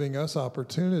is giving us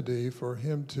opportunity for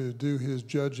Him to do His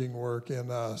judging work in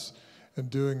us and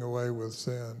doing away with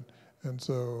sin. And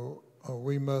so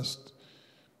we must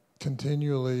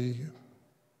continually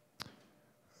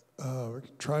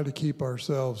try to keep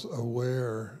ourselves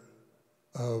aware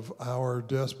of our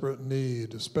desperate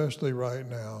need, especially right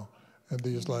now in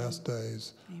these last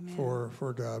days,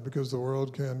 for God, because the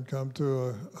world can come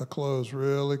to a close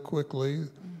really quickly.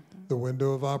 Mm-hmm. The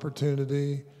window of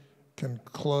opportunity can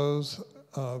close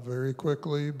very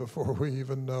quickly before we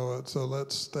even know it. So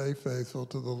let's stay faithful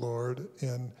to the Lord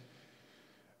and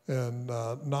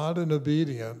not in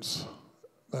obedience.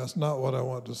 That's not what I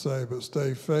want to say, but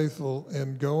stay faithful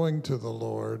in going to the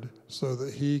Lord so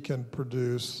that He can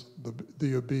produce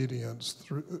the obedience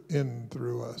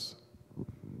through us.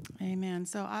 Amen.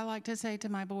 So I like to say to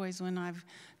my boys when I've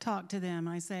talked to them,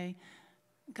 I say,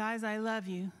 guys, I love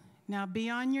you. Now be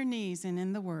on your knees and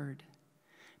in the Word,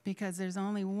 because there's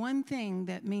only one thing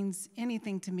that means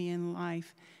anything to me in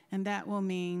life, and that will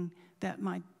mean that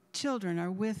my children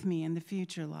are with me in the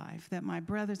future life, that my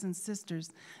brothers and sisters,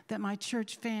 that my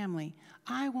church family,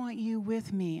 I want you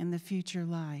with me in the future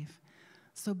life.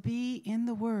 So be in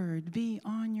the Word, be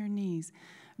on your knees,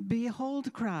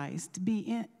 behold Christ,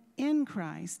 be in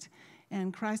Christ,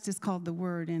 and Christ is called the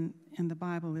Word, and the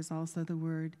Bible is also the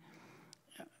Word.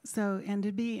 So, and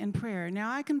to be in prayer.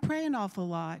 Now, I can pray an awful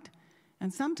lot,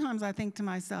 and sometimes I think to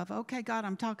myself, okay, God,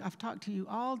 I've talked to you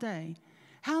all day.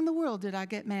 How in the world did I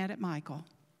get mad at Michael?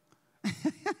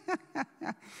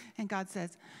 And God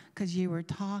says, because you were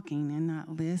talking and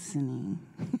not listening.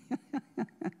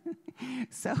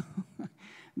 So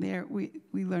there we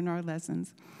learn our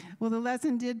lessons. Well, the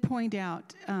lesson did point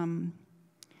out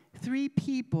 3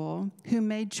 people who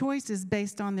made choices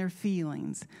based on their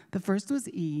feelings. The first was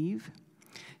Eve.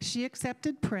 She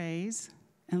accepted praise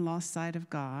and lost sight of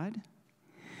God.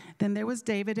 Then there was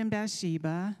David and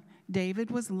Bathsheba.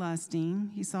 David was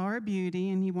lusting. He saw her beauty,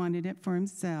 and he wanted it for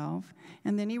himself.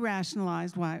 And then he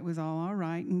rationalized why it was all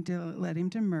right until it led him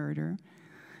to murder.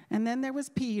 And then there was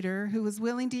Peter, who was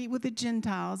willing to eat with the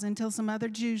Gentiles until some other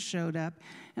Jews showed up.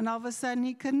 And all of a sudden,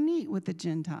 he couldn't eat with the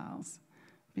Gentiles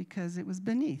because it was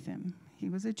beneath him. He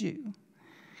was a Jew.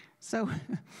 So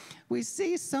we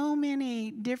see so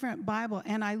many different Bible,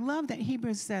 and I love that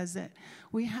Hebrews says that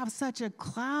we have such a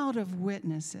cloud of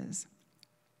witnesses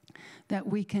that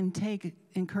we can take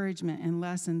encouragement and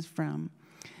lessons from.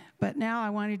 But now I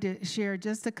wanted to share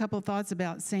just a couple thoughts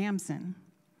about Samson.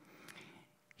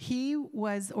 He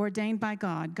was ordained by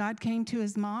God. God came to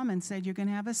his mom and said, you're going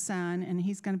to have a son, and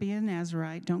he's going to be a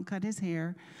Nazarite. Don't cut his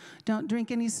hair. Don't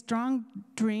drink any strong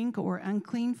drink or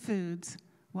unclean foods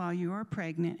while you are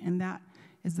pregnant. And that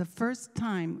is the first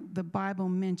time the Bible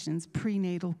mentions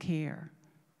prenatal care.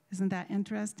 Isn't that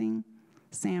interesting?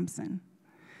 Samson,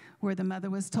 where the mother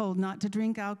was told not to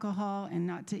drink alcohol and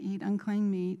not to eat unclean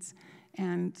meats,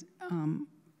 and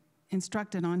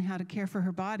instructed on how to care for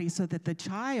her body so that the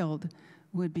child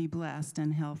would be blessed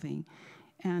and healthy.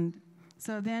 And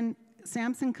so then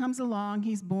Samson comes along,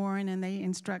 he's born, and they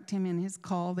instruct him in his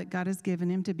call that God has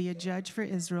given him to be a judge for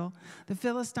Israel. The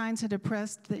Philistines had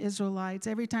oppressed the Israelites.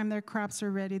 Every time their crops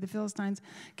were ready, the Philistines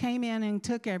came in and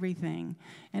took everything.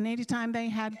 And anytime they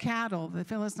had cattle, the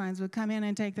Philistines would come in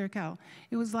and take their cattle.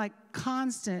 It was like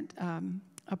constant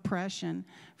oppression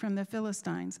from the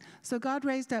Philistines. So God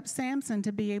raised up Samson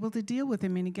to be able to deal with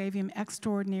him, and he gave him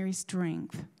extraordinary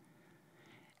strength.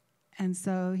 And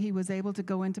so he was able to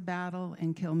go into battle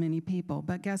and kill many people.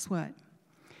 But guess what?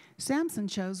 Samson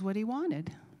chose what he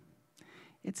wanted.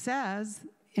 It says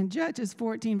in Judges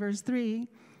 14, verse 3,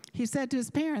 he said to his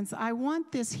parents, I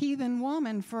want this heathen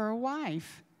woman for a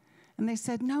wife. And they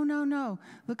said, no, no, no.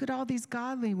 Look at all these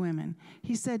godly women.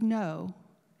 He said, no,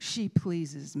 she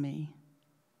pleases me.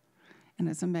 And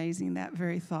it's amazing, that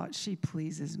very thought, she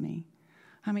pleases me.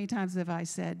 How many times have I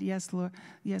said, yes,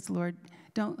 Lord,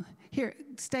 don't, here,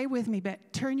 stay with me, but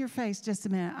turn your face just a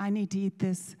minute. I need to eat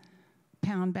this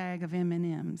pound bag of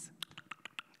M&Ms.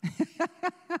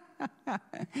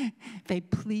 They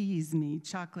please me,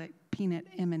 chocolate peanut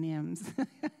M&Ms.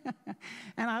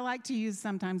 And I like to use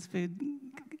sometimes food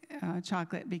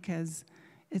chocolate because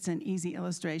it's an easy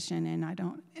illustration, and I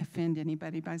don't offend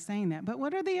anybody by saying that. But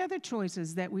what are the other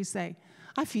choices that we say,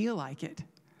 I feel like it?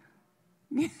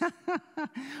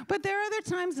 But there are other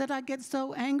times that I get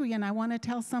so angry and I want to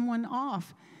tell someone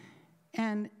off,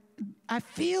 and I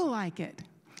feel like it.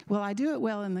 Well, I do it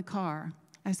well in the car.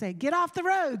 I say, get off the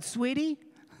road, sweetie.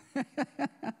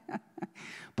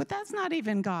 But that's not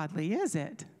even godly, is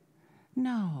it?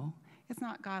 No, it's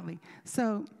not godly.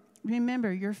 So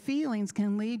remember, your feelings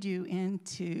can lead you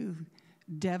into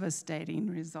devastating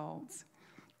results.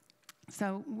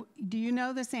 So do you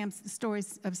know the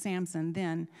stories of Samson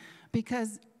then?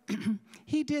 Because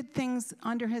he did things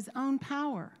under his own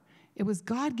power. It was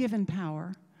God-given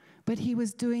power, but he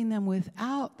was doing them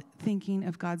without thinking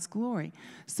of God's glory.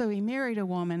 So he married a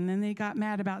woman, and then he got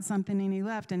mad about something, and he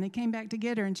left, and they came back to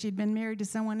get her, and she'd been married to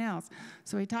someone else.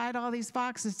 So he tied all these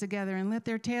foxes together and lit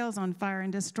their tails on fire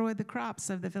and destroyed the crops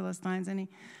of the Philistines, and he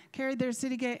carried their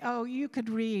city gate. Oh, you could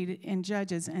read in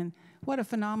Judges, and what a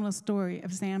phenomenal story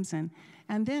of Samson.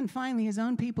 And then finally his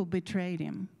own people betrayed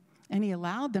him. And he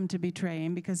allowed them to betray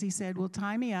him because he said, well,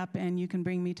 tie me up and you can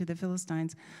bring me to the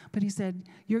Philistines. But he said,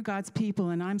 you're God's people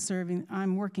and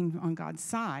I'm working on God's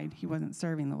side. He wasn't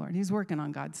serving the Lord. He's working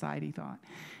on God's side, he thought.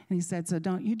 And he said, so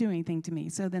don't you do anything to me.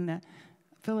 So then the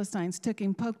Philistines took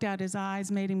him, poked out his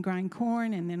eyes, made him grind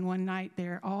corn. And then one night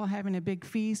they're all having a big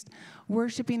feast,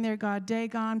 worshiping their god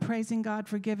Dagon, praising God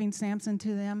for giving Samson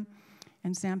to them.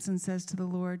 And Samson says to the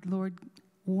Lord, Lord,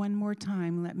 one more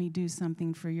time, let me do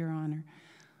something for your honor.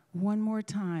 One more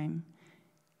time,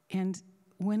 and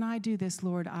when I do this,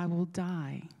 Lord, I will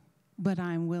die, but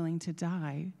I am willing to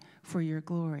die for your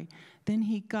glory. Then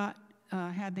he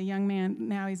had the young man,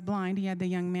 now he's blind, he had the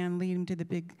young man lead him to the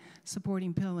big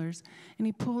supporting pillars, and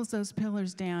he pulls those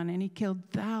pillars down, and he killed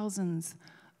thousands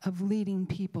of leading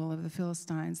people of the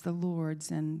Philistines, the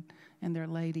lords and their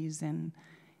ladies, and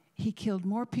he killed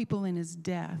more people in his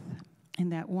death in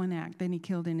that one act than he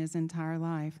killed in his entire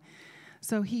life.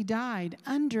 So he died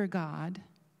under God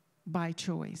by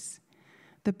choice.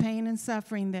 The pain and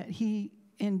suffering that he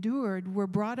endured were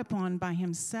brought upon by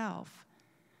himself,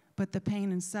 but the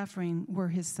pain and suffering were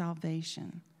his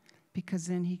salvation, because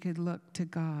then he could look to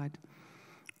God.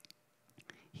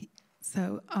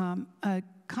 A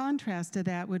contrast to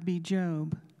that would be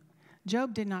Job.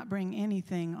 Job did not bring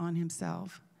anything on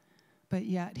himself, but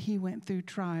yet he went through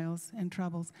trials and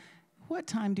troubles. What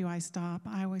time do I stop?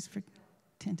 I always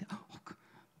tend to,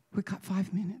 we got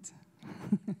 5 minutes.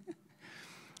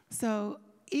 So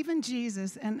even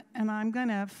Jesus, and I'm going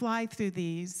to fly through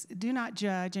these. Do not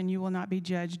judge, and you will not be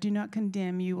judged. Do not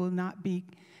condemn, you will not be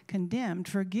condemned.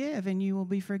 Forgive, and you will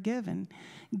be forgiven.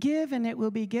 Give, and it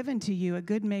will be given to you. A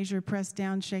good measure, pressed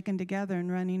down, shaken together,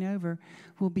 and running over,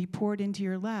 will be poured into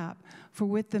your lap. For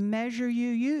with the measure you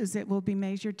use, it will be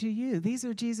measured to you. These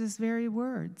are Jesus' very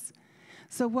words.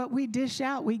 So what we dish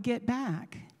out, we get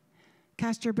back.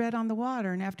 Cast your bread on the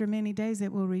water, and after many days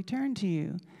it will return to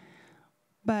you.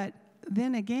 But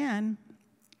then again,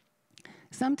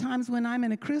 sometimes when I'm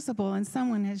in a crucible and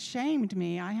someone has shamed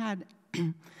me, I had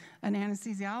An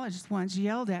anesthesiologist once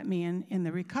yelled at me in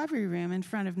the recovery room in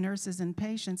front of nurses and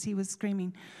patients. He was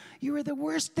screaming, "You are the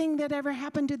worst thing that ever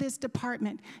happened to this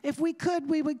department. If we could,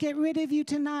 we would get rid of you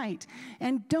tonight.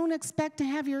 And don't expect to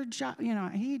have your job." You know,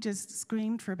 he just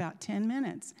screamed for about 10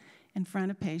 minutes in front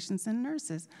of patients and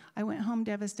nurses. I went home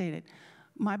devastated.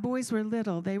 My boys were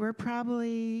little. They were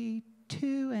probably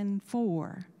 2 and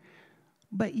 4.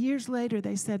 But years later,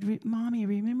 they said, "Mommy,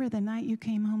 remember the night you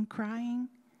came home crying?"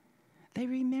 They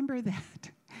remember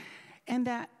that. And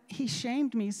that he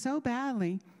shamed me so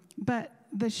badly. But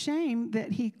the shame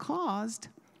that he caused,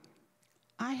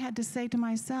 I had to say to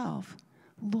myself,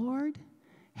 "Lord,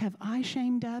 have I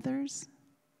shamed others?"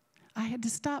 I had to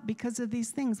stop because of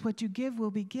these things. What you give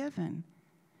will be given.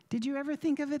 Did you ever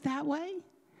think of it that way?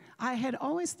 I had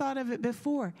always thought of it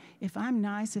before. If I'm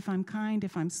nice, if I'm kind,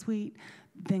 if I'm sweet,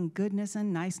 then goodness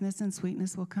and niceness and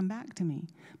sweetness will come back to me.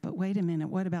 But wait a minute,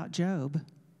 what about Job?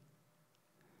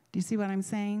 Do you see what I'm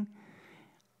saying?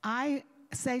 I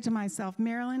say to myself,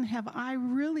 Marilyn, have I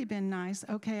really been nice?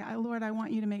 Okay, Lord, I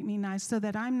want you to make me nice so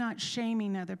that I'm not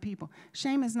shaming other people.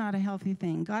 Shame is not a healthy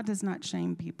thing. God does not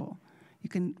shame people. You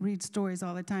can read stories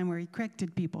all the time where he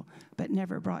corrected people, but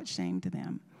never brought shame to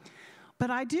them.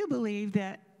 But I do believe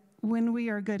that when we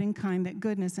are good and kind, that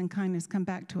goodness and kindness come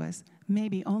back to us,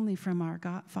 maybe only from our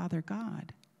God, Father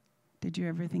God. Did you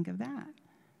ever think of that?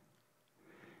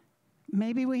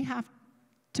 Maybe we have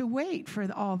to wait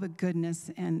for all the goodness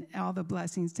and all the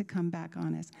blessings to come back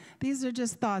on us. These are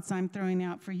just thoughts I'm throwing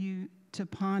out for you to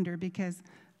ponder because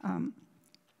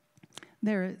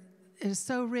they're is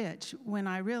so rich when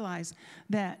I realize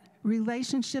that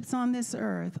relationships on this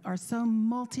earth are so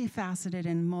multifaceted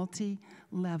and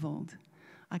multi-leveled.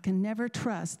 I can never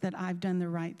trust that I've done the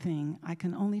right thing. I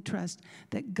can only trust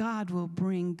that God will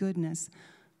bring goodness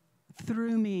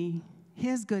through me,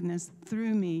 his goodness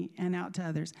through me and out to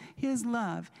others, his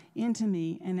love into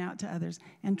me and out to others,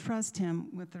 and trust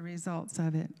him with the results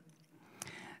of it.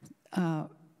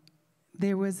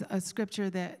 There was a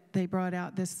scripture that they brought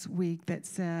out this week that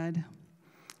said,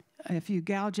 if you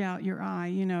gouge out your eye,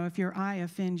 if your eye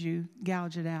offends you,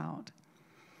 gouge it out.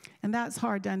 And that's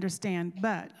hard to understand,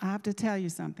 but I have to tell you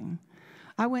something.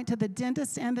 I went to the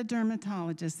dentist and the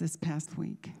dermatologist this past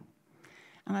week.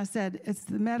 And I said, it's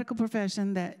the medical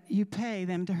profession that you pay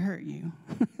them to hurt you.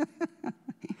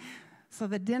 So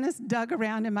the dentist dug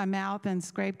around in my mouth and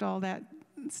scraped all that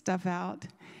stuff out.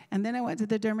 And then I went to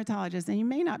the dermatologist, and you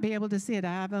may not be able to see it.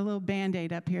 I have a little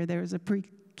Band-Aid up here. There was a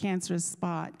precancerous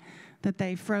spot that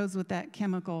they froze with that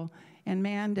chemical. And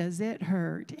man, does it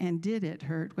hurt, and did it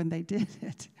hurt when they did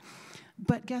it.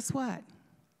 But guess what?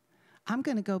 I'm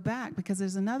going to go back because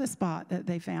there's another spot that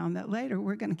they found that later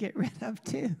we're going to get rid of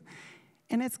too.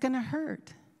 And it's going to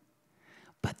hurt.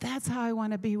 But that's how I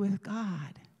want to be with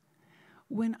God.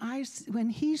 When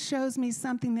he shows me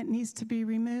something that needs to be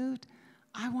removed,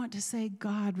 I want to say,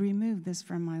 God, remove this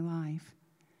from my life.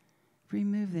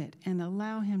 Remove it and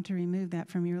allow him to remove that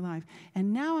from your life.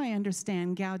 And now I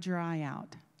understand, gouge your eye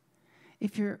out.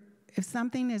 If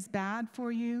something is bad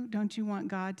for you, don't you want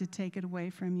God to take it away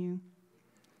from you?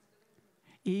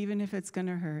 Even if it's going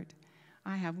to hurt.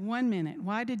 I have 1 minute.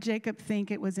 Why did Jacob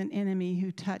think it was an enemy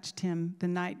who touched him the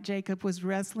night Jacob was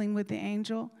wrestling with the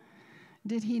angel?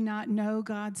 Did he not know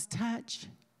God's touch?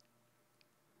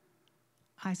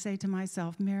 I say to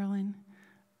myself, Marilyn,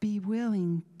 be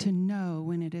willing to know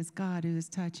when it is God who is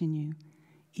touching you,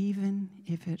 even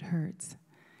if it hurts.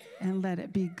 And let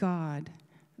it be God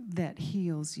that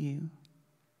heals you.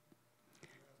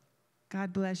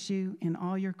 God bless you in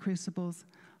all your crucibles.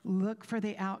 Look for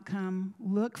the outcome.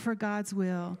 Look for God's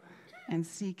will and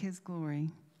seek his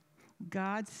glory.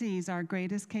 God sees our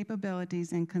greatest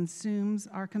capabilities and consumes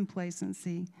our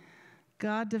complacency.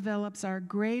 God develops our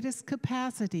greatest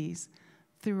capacities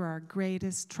through our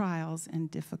greatest trials and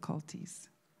difficulties.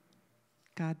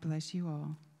 God bless you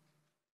all.